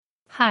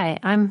Hi,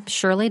 I'm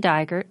Shirley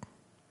Dygert.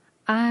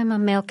 I'm a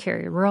mail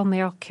carrier, rural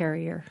mail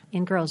carrier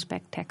in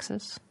Groesbeck,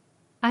 Texas.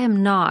 I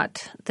am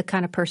not the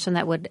kind of person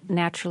that would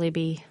naturally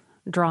be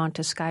drawn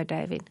to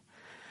skydiving.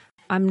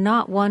 I'm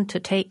not one to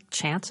take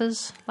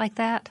chances like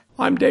that.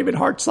 I'm David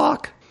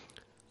Hartsock.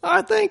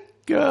 I think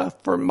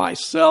for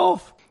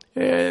myself,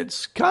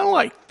 it's kind of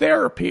like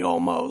therapy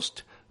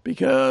almost,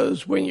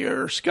 because when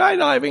you're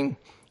skydiving,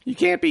 you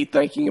can't be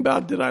thinking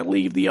about, did I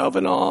leave the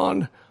oven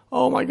on?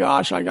 Oh my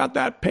gosh, I got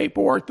that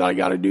paperwork that I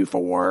got to do for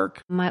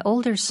work. My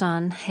older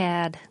son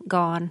had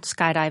gone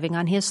skydiving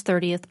on his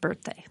 30th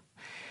birthday.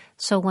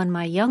 So when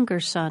my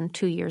younger son,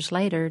 2 years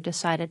later,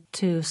 decided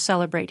to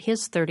celebrate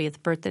his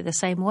 30th birthday the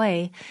same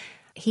way,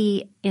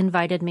 he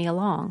invited me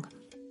along.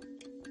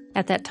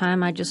 At that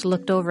time, I just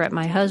looked over at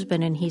my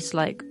husband, and he's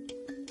like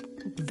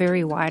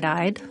very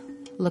wide-eyed,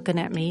 looking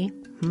at me.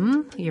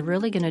 You're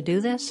really going to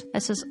do this? I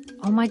says,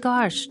 oh my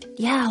gosh,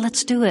 yeah,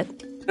 let's do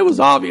it. It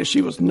was obvious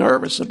she was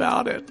nervous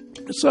about it.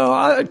 So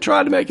I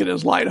tried to make it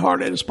as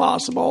lighthearted as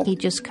possible. He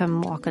just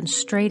come walking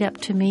straight up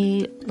to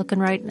me, looking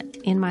right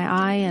in my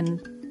eye,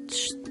 and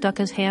stuck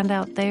his hand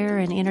out there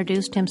and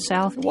introduced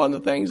himself. One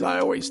of the things I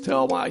always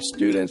tell my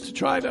students to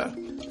try to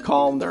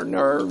calm their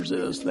nerves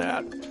is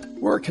that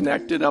we're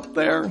connected up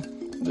there.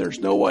 There's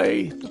no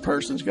way the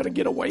person's going to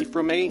get away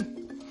from me.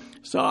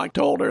 So I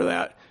told her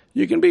that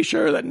you can be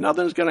sure that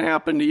nothing's going to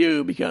happen to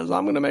you because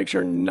I'm going to make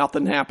sure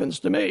nothing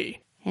happens to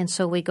me. And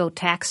so we go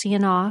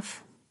taxiing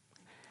off.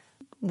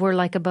 We're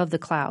like above the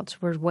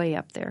clouds. We're way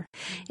up there.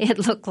 It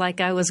looked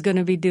like I was going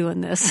to be doing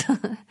this.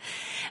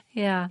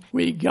 Yeah.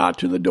 We got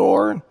to the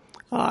door.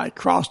 I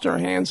crossed her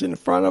hands in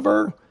front of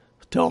her,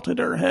 tilted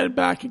her head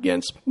back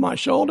against my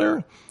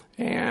shoulder,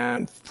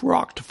 and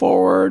rocked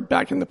forward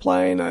back in the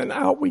plane, and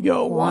out we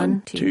go.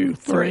 One, two,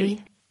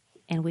 three.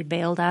 And we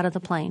bailed out of the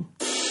plane.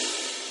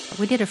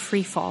 We did a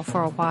free fall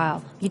for a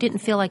while. You didn't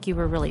feel like you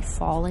were really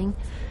falling.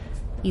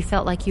 You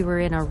felt like you were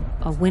in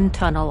a wind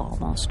tunnel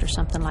almost, or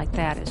something like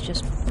that. It's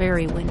just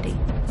very windy.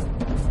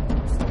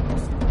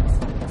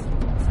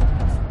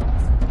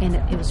 And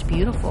it was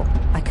beautiful.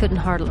 I couldn't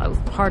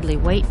hardly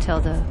wait till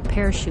the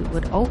parachute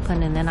would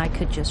open, and then I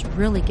could just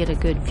really get a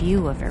good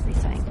view of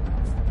everything.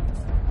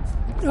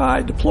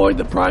 I deployed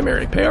the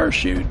primary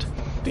parachute.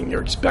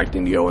 You're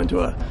expecting to go into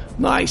a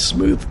nice,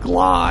 smooth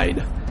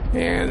glide,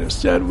 and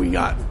instead we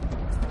got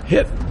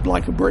hit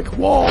like a brick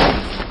wall.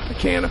 The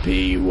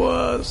canopy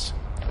was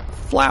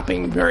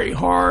flapping very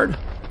hard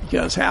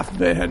because half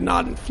of it had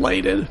not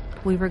inflated.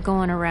 We were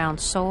going around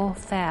so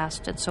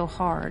fast and so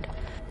hard.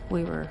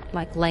 We were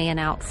like laying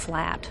out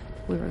flat.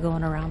 We were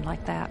going around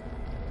like that.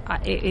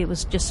 It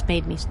was just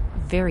made me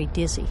very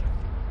dizzy.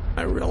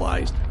 I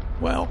realized,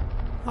 well,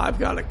 I've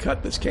got to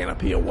cut this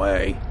canopy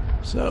away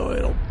so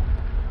it'll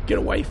get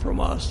away from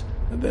us,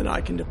 and then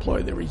I can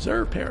deploy the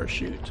reserve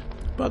parachute.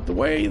 But the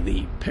way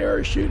the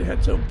parachute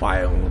had so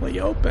violently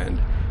opened,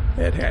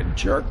 it had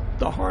jerked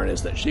the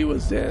harness that she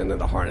was in and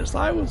the harness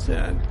I was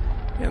in,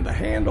 and the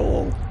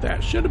handle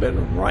that should have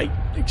been right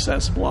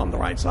accessible on the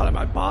right side of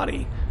my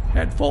body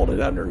had folded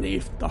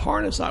underneath the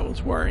harness I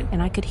was wearing.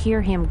 And I could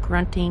hear him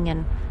grunting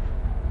and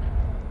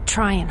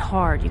trying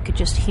hard. You could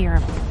just hear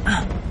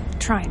him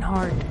trying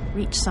hard to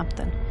reach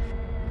something.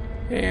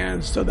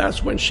 And so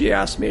that's when she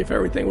asked me if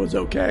everything was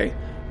okay,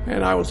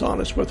 and I was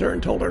honest with her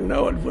and told her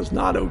no, it was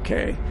not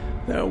okay,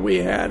 that we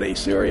had a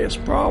serious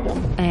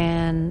problem.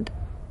 And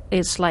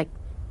it's like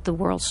the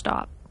world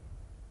stopped.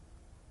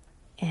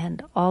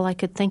 And all I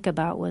could think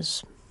about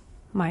was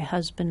my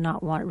husband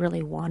not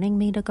really wanting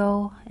me to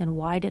go, and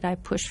why did I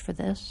push for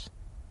this?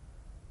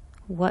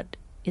 What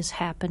is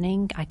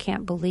happening? I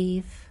can't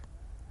believe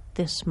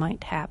this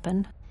might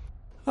happen.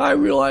 I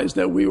realized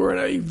that we were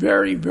in a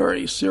very,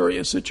 very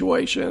serious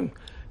situation,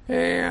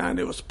 and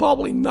it was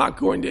probably not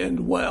going to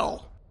end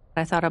well.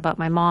 I thought about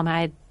my mom.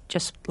 I had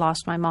just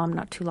lost my mom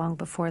not too long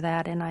before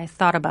that, and I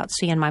thought about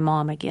seeing my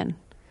mom again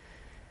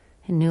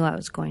and knew I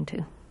was going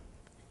to.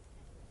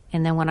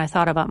 And then when I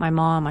thought about my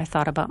mom, I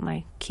thought about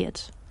my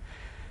kids.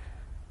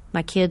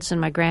 My kids and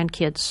my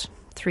grandkids,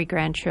 3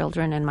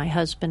 grandchildren, and my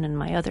husband and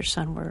my other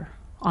son were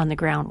on the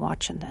ground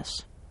watching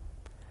this.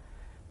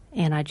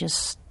 And I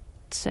just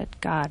said,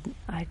 God,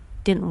 I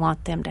didn't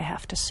want them to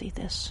have to see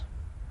this.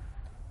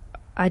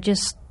 I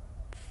just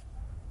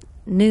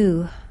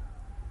knew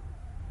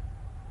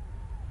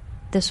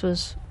this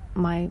was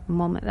my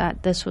moment,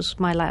 that this was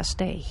my last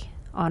day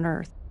on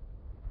earth.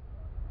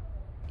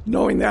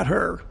 Knowing that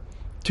her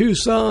 2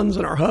 sons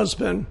and her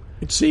husband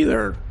could see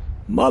their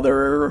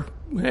mother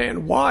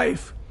and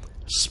wife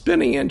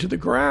spinning into the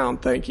ground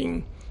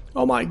thinking,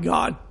 oh my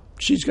God,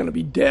 she's going to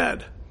be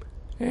dead.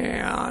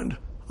 And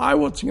I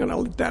wasn't going to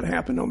let that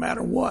happen no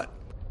matter what.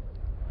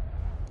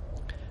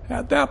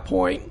 At that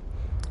point,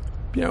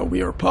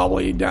 we were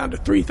probably down to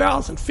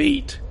 3,000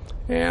 feet,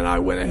 and I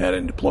went ahead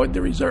and deployed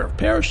the reserve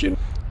parachute,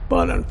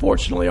 but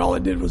unfortunately all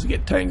it did was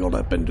get tangled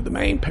up into the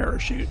main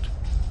parachute.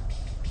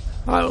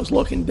 I was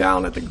looking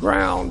down at the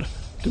ground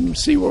to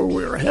see where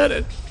we were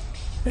headed.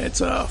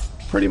 It's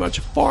pretty much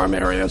a farm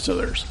area, so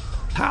there's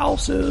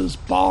houses,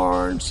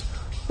 barns,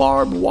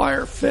 barbed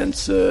wire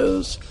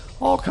fences,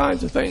 all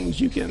kinds of things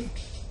you can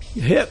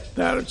hit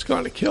that it's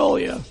going to kill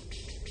you.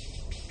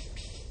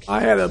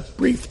 I had a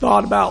brief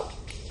thought about,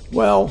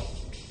 well,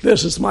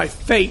 this is my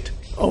fate.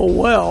 Oh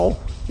well,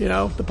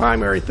 the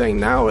primary thing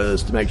now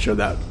is to make sure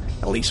that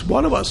at least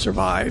one of us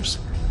survives,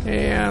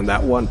 and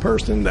that one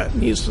person that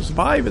needs to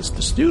survive is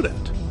the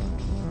student.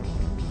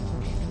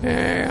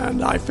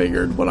 And I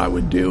figured what I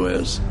would do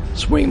is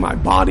swing my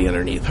body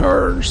underneath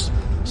hers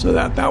so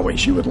that way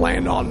she would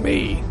land on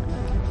me.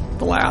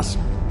 The last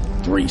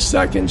 3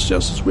 seconds,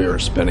 just as we were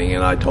spinning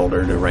in, I told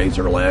her to raise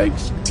her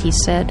legs. He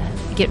said,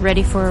 "Get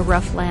ready for a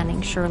rough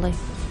landing, Shirley."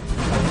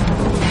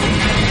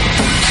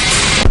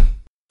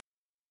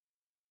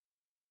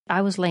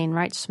 I was laying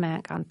right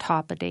smack on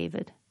top of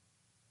David.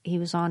 He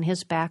was on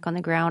his back on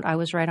the ground. I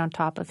was right on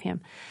top of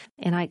him.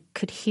 And I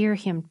could hear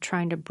him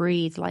trying to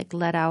breathe, like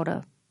let out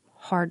a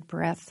hard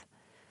breath.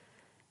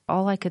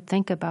 All I could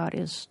think about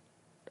is,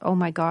 oh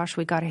my gosh,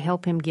 we got to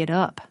help him get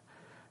up.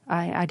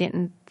 I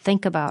didn't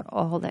think about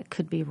all that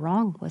could be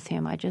wrong with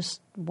him. I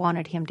just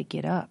wanted him to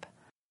get up.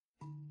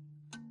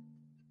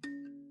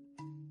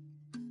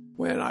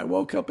 When I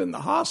woke up in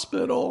the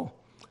hospital,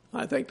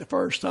 I think the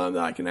first time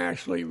that I can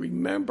actually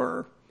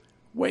remember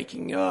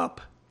waking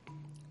up,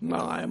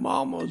 my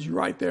mom was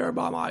right there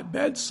by my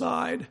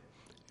bedside,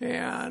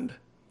 and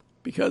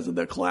because of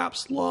the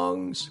collapsed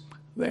lungs,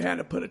 they had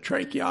to put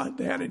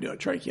they had to do a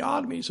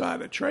tracheotomy, so I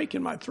had a trach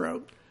in my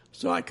throat,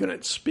 so I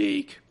couldn't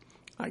speak.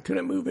 I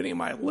couldn't move any of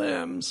my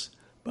limbs,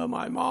 but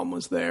my mom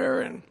was there,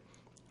 and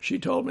she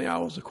told me I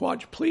was a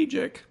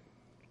quadriplegic.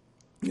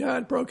 I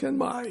had broken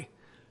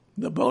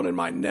the bone in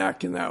my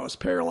neck, and that I was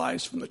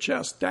paralyzed from the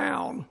chest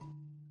down.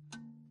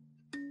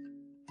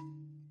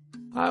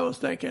 I was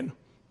thinking,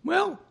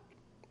 well,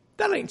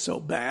 that ain't so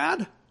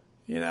bad.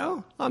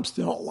 I'm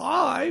still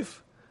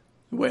alive,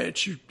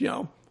 which,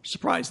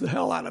 surprised the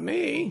hell out of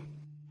me.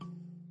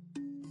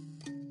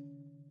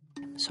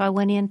 So I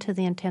went into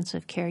the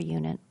intensive care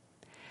unit.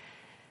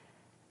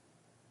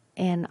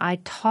 And I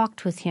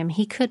talked with him.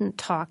 He couldn't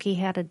talk. He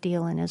had a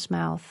deal in his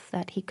mouth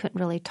that he couldn't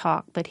really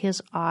talk, but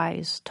his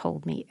eyes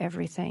told me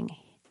everything.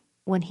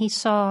 When he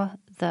saw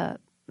the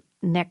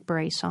neck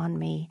brace on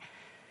me,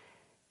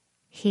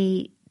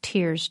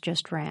 tears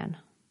just ran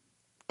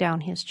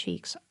down his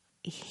cheeks.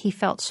 He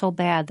felt so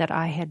bad that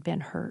I had been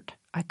hurt.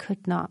 I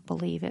could not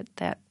believe it,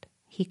 that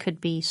he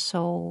could be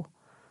so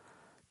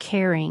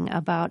caring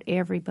about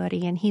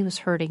everybody, and he was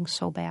hurting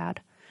so bad.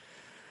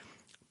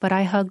 But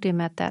I hugged him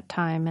at that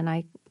time, and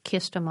I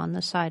kissed him on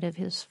the side of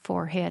his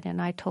forehead, and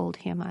I told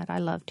him that I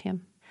loved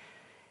him.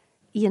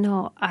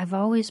 I've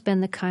always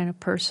been the kind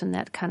of person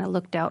that kind of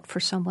looked out for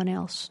someone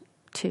else,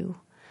 too.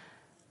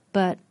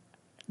 But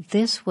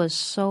this was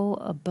so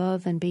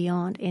above and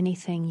beyond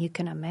anything you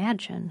can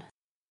imagine.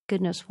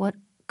 Goodness, what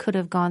could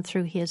have gone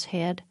through his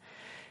head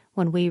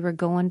when we were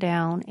going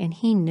down, and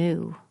he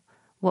knew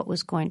what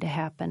was going to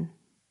happen.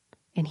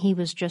 And he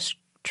was just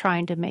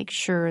trying to make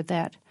sure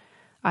that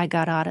I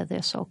got out of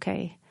this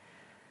okay.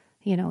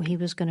 He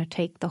was going to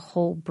take the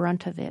whole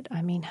brunt of it.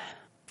 I mean,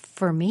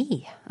 for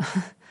me,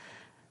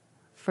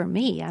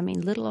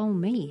 little old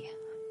me.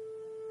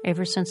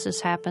 Ever since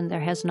this happened,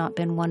 there has not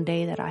been one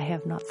day that I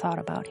have not thought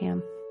about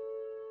him.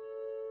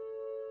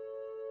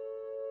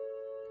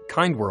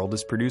 Kind World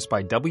is produced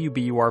by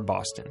WBUR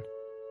Boston.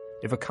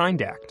 If a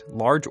kind act,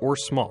 large or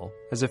small,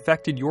 has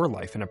affected your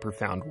life in a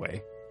profound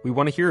way, we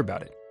want to hear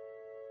about it.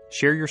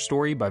 Share your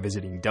story by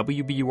visiting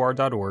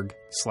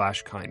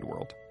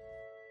wbur.org/kindworld.